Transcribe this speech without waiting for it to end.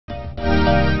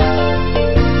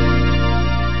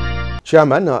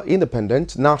Chairman,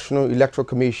 Independent National Electoral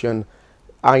Commission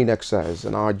INEC says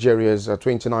Nigeria's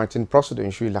 2019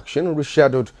 presidential election,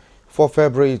 rescheduled for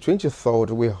February 23rd,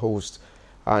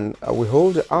 will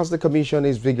hold as the Commission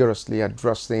is vigorously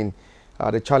addressing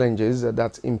the challenges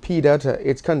that impeded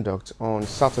its conduct on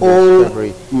Saturday,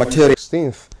 February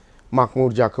 16th.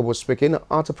 Mahmood Yakubu, speaking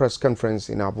at a press conference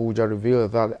in Abuja,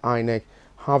 revealed that INEC,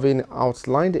 having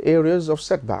outlined areas of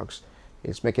setbacks,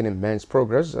 is making immense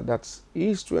progress that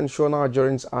is to ensure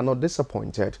Nigerians are not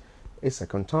disappointed a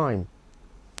second time.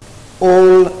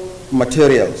 All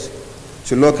materials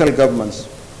to local governments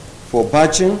for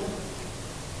batching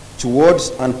towards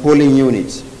and polling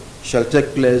units shall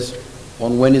take place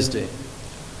on Wednesday,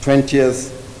 20th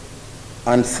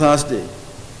and Thursday,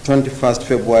 21st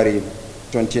February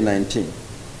 2019.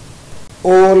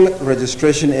 All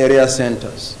registration area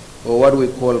centers, or what we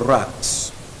call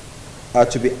RACs, are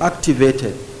to be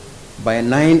activated by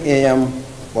 9 a.m.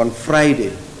 on Friday,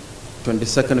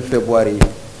 22nd February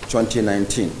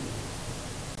 2019.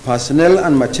 Personnel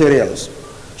and materials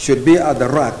should be at the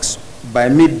racks by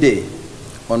midday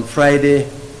on Friday,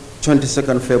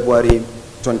 22nd February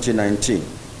 2019.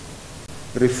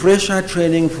 Refresher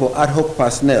training for ad hoc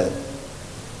personnel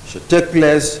should take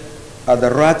place at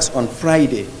the racks on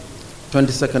Friday,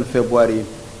 22nd February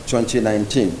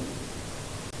 2019.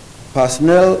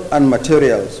 Personnel and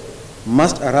materials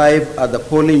must arrive at the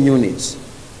polling units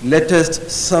latest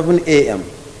 7 a.m.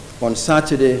 on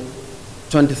Saturday,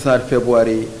 23rd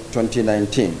February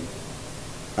 2019.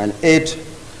 And 8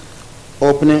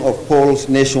 opening of polls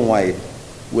nationwide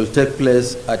will take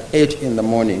place at 8 in the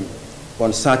morning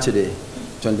on Saturday,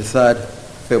 23rd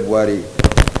February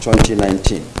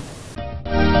 2019.